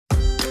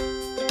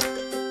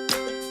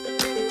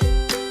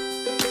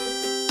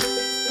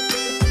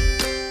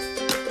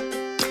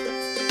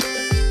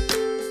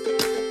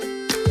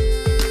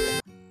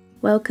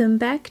Welcome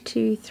back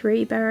to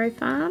Three Barrow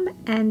Farm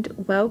and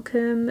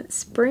welcome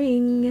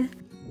spring.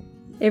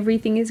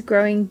 Everything is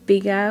growing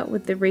bigger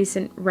with the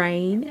recent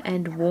rain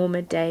and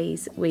warmer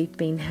days we've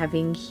been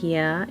having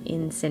here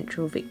in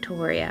central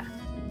Victoria.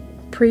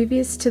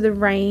 Previous to the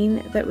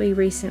rain that we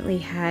recently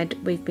had,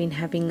 we've been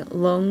having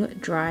long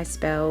dry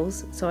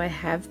spells, so I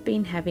have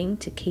been having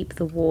to keep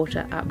the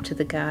water up to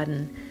the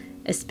garden,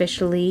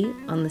 especially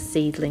on the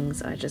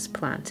seedlings I just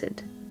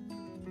planted.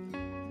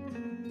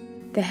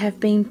 There have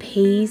been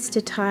peas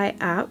to tie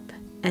up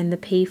and the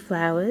pea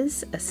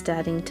flowers are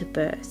starting to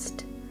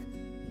burst.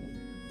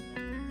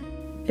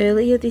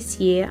 Earlier this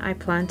year I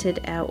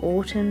planted our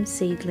autumn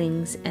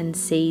seedlings and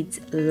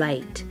seeds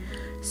late,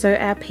 so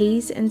our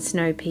peas and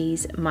snow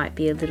peas might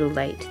be a little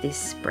late this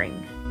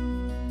spring.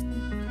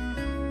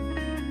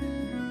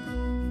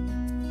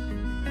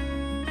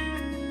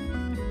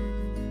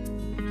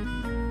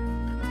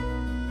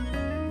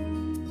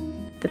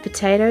 The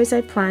potatoes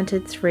I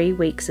planted 3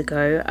 weeks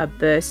ago are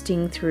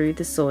bursting through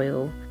the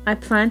soil. I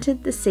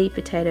planted the seed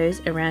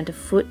potatoes around a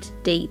foot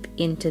deep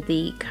into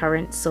the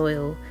current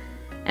soil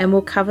and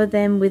will cover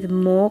them with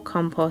more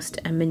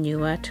compost and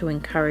manure to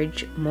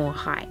encourage more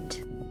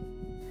height.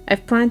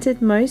 I've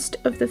planted most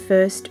of the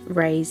first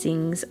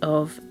raisings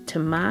of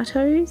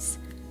tomatoes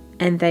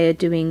and they are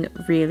doing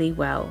really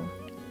well.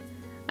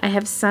 I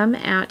have some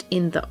out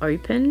in the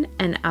open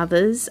and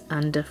others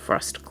under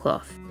frost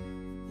cloth.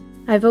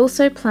 I've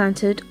also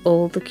planted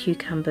all the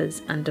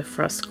cucumbers under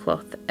frost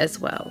cloth as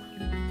well.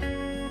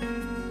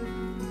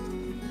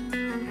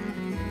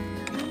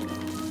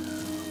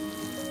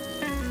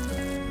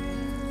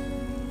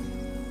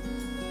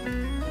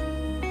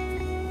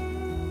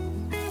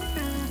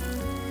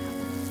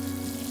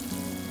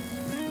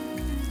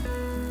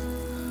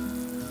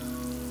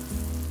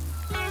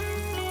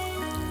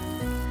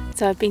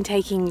 So I've been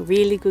taking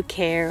really good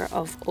care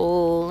of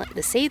all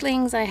the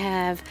seedlings I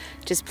have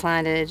just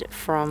planted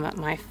from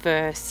my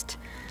first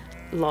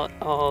lot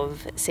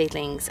of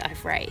seedlings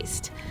I've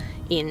raised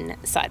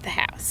inside the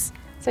house.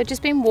 So I've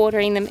just been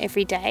watering them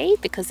every day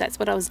because that's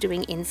what I was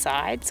doing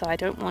inside, so I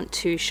don't want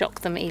to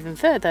shock them even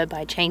further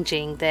by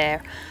changing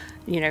their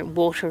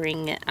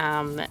watering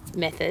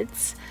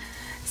methods.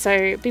 So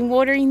I've been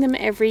watering them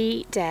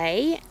every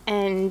day,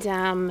 and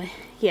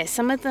yeah,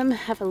 some of them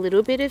have a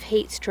little bit of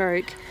heat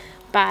stroke,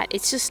 but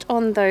it's just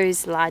on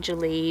those larger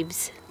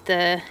leaves.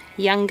 The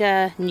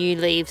younger new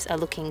leaves are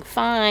looking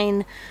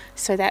fine,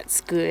 so that's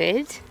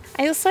good.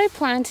 I also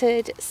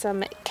planted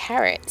some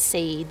carrot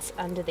seeds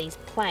under these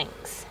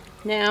planks.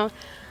 Now,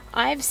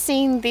 I've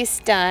seen this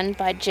done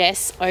by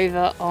Jess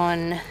over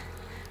on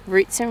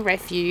Roots and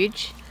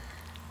Refuge,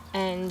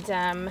 and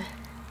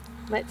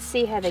let's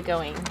see how they're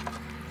going.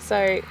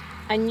 So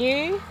I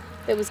knew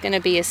there was going to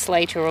be a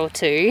slater or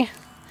two.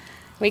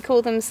 We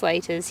call them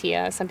slaters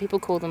here. Some people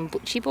call them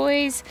butchie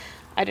boys.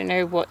 I don't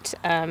know what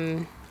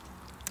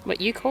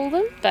you call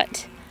them,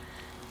 but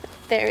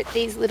they're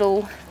these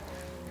little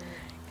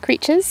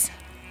creatures.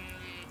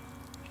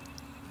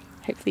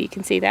 Hopefully you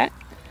can see that.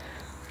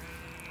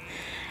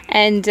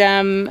 And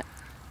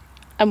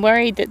I'm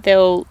worried that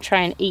they'll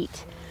try and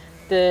eat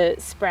the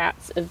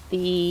sprouts of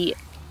the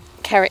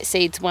carrot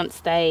seeds once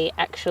they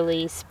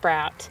actually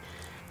sprout.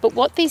 But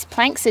what these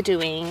planks are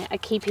doing are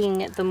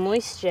keeping the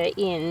moisture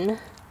in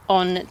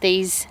on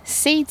these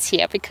seeds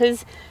here,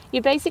 because you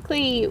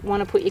basically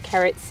want to put your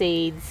carrot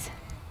seeds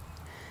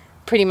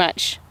pretty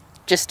much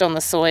just on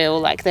the soil,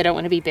 like they don't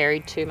want to be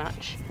buried too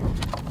much.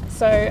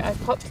 So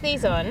I've popped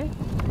these on.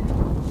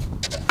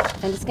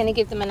 I'm just going to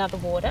give them another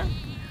water.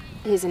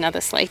 Here's another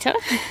slater.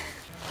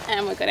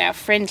 And we've got our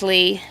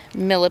friendly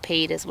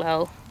millipede as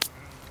well.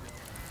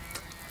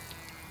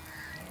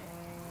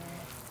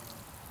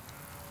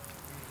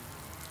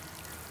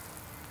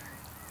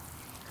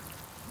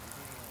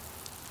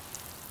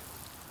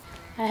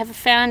 I have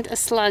found a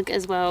slug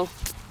as well.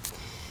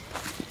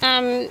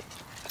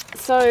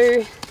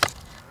 So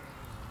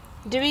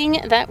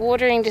doing that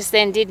watering just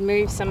then did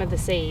move some of the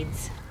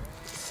seeds.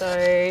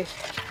 So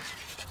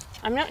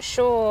I'm not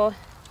sure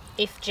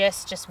if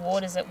Jess just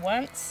waters it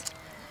once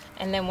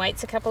and then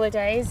waits a couple of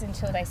days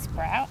until they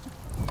sprout.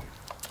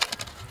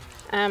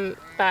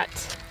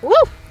 But, woo!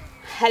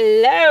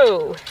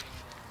 Hello!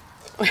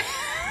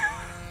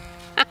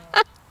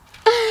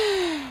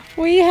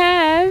 We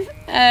have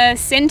a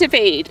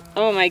centipede.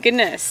 Oh my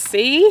goodness,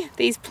 see?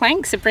 These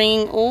planks are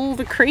bringing all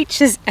the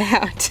creatures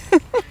out.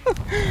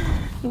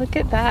 Look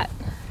at that.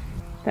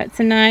 That's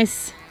a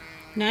nice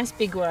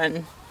big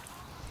one.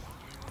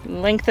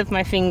 Length of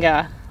my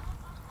finger.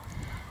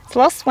 It's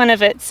lost one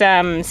of its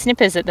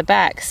snippers at the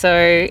back,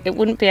 so it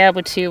wouldn't be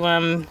able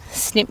to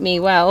snip me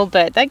well,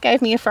 but that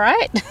gave me a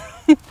fright.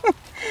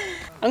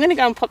 I'm going to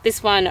go and pop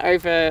this one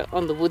over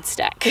on the wood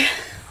stack.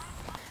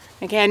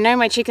 Okay, I know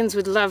my chickens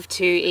would love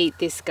to eat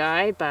this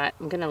guy, but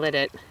I'm going to let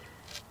it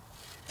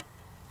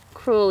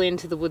crawl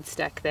into the wood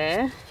stack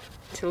there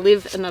to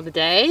live another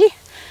day.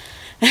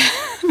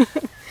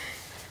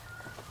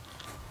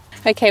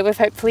 Okay, we've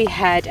hopefully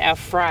had our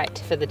fright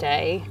for the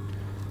day.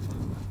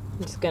 I'm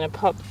just going to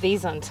pop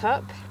these on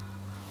top.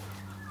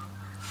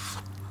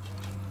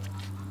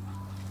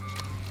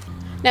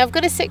 Now I've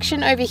got a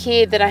section over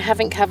here that I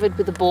haven't covered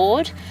with a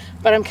board,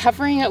 but I'm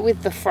covering it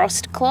with the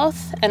frost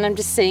cloth and I'm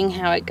just seeing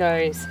how it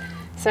goes.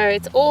 So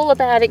it's all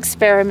about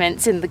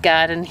experiments in the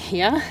garden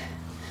here.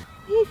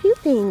 Where have you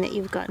been that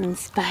you've gotten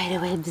spider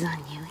webs on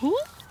you,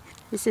 eh?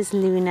 This is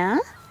Luna.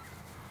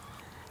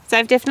 So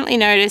I've definitely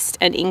noticed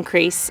an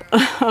increase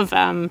of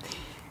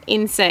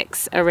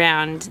insects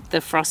around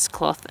the frost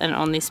cloth and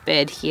on this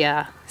bed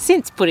here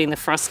since putting the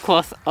frost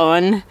cloth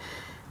on.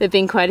 There have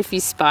been quite a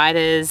few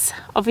spiders.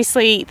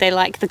 Obviously they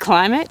like the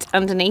climate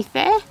underneath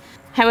there.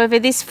 However,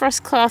 this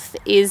frost cloth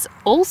is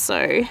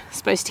also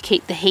supposed to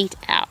keep the heat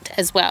out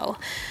as well.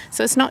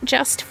 So it's not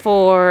just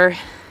for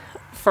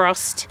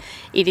frost,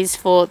 it is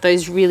for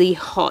those really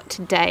hot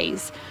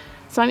days.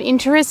 So I'm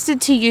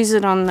interested to use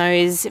it on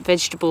those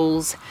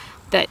vegetables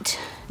that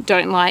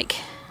don't like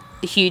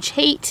the huge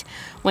heat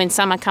when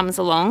summer comes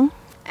along.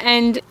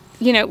 And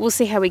you know, we'll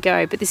see how we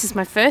go, but this is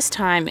my first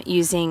time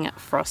using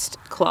frost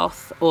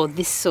cloth, or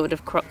this sort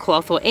of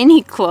cloth, or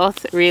any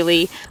cloth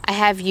really. I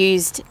have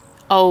used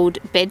old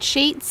bed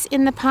sheets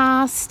in the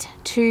past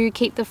to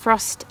keep the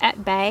frost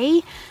at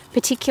bay,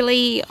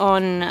 particularly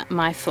on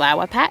my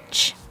flower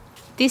patch.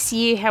 This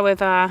year,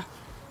 however,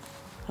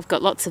 I've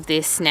got lots of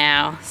this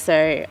now,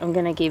 so I'm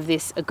gonna give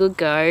this a good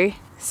go.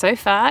 So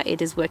far,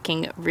 it is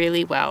working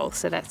really well,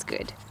 so that's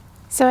good.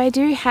 So I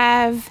do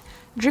have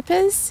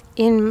drippers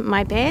in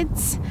my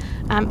beds,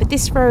 but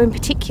this row in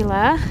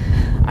particular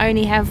I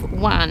only have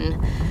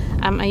one.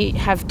 I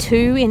have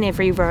two in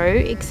every row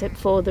except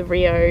for the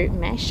Rio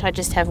mesh. I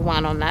just have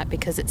one on that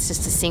because it's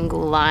just a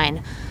single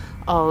line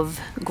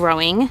of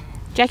growing.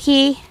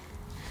 Jackie's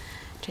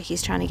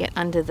trying to get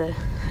under the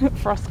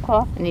frost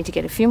cloth. I need to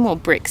get a few more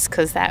bricks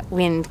because that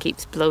wind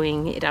keeps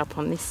blowing it up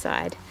on this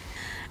side.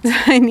 So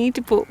I need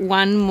to put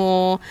one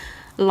more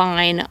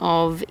line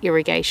of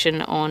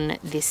irrigation on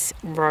this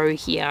row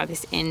here,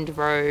 this end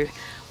row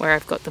where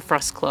I've got the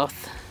frost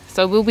cloth.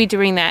 So we'll be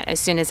doing that as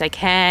soon as I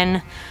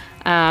can.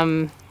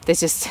 There's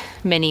just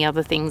many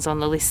other things on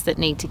the list that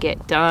need to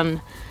get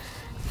done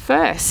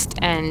first,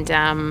 and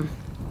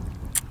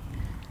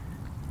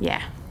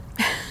yeah.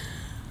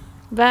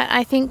 But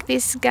I think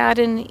this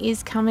garden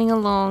is coming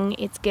along,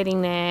 it's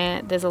getting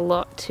there. There's a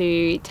lot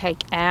to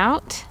take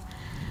out.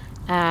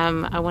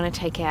 I want to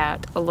take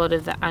out a lot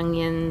of the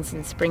onions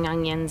and spring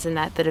onions and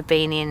that have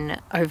been in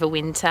over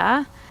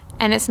winter.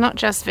 And it's not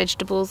just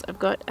vegetables. I've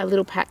got a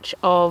little patch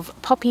of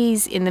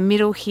poppies in the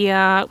middle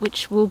here,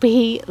 which will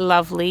be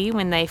lovely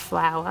when they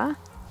flower.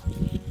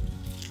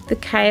 The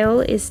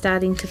kale is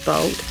starting to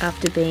bolt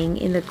after being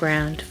in the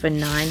ground for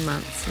 9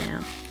 months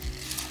now.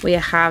 We are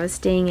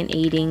harvesting and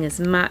eating as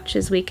much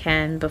as we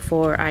can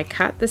before I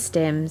cut the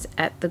stems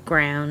at the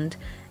ground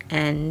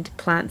and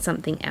plant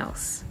something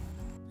else.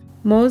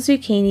 More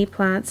zucchini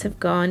plants have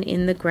gone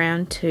in the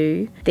ground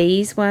too.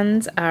 These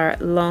ones are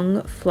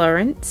Long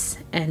Florence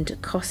and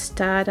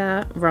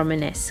Costada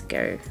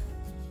Romanesco.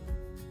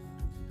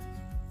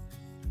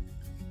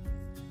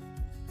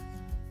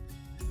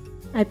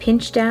 I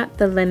pinched out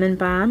the lemon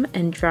balm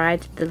and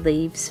dried the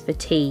leaves for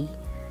tea.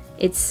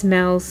 It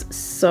smells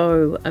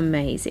so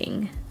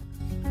amazing.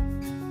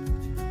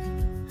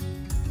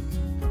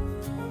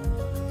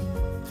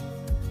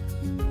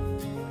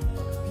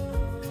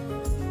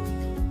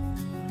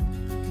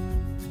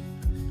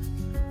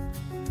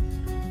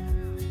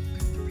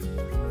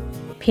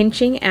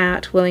 Pinching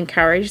out will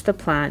encourage the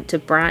plant to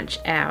branch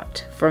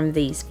out from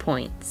these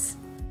points,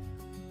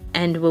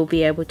 and we'll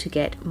be able to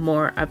get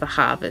more of a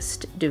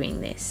harvest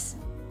doing this.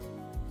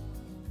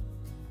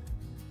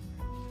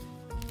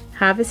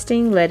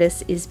 Harvesting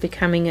lettuce is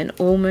becoming an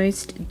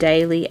almost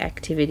daily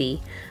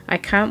activity. I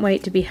can't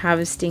wait to be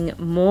harvesting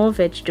more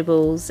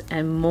vegetables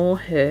and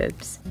more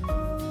herbs.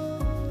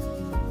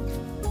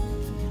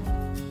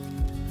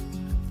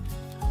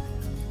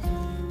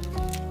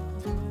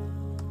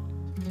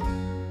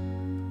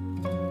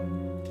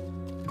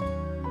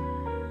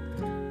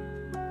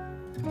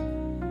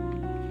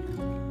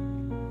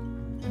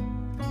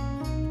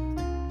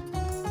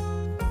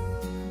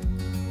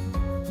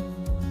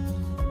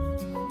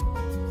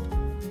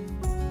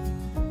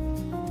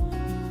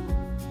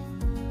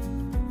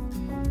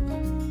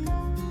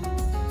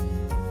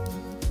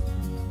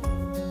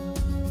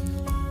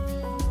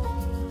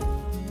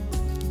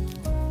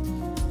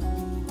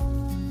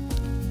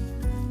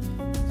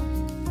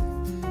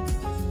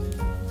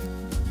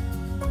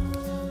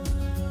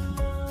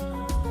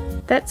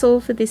 That's all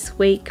for this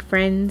week,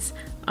 friends.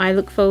 I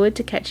look forward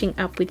to catching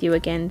up with you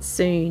again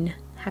soon.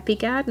 Happy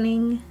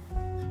gardening!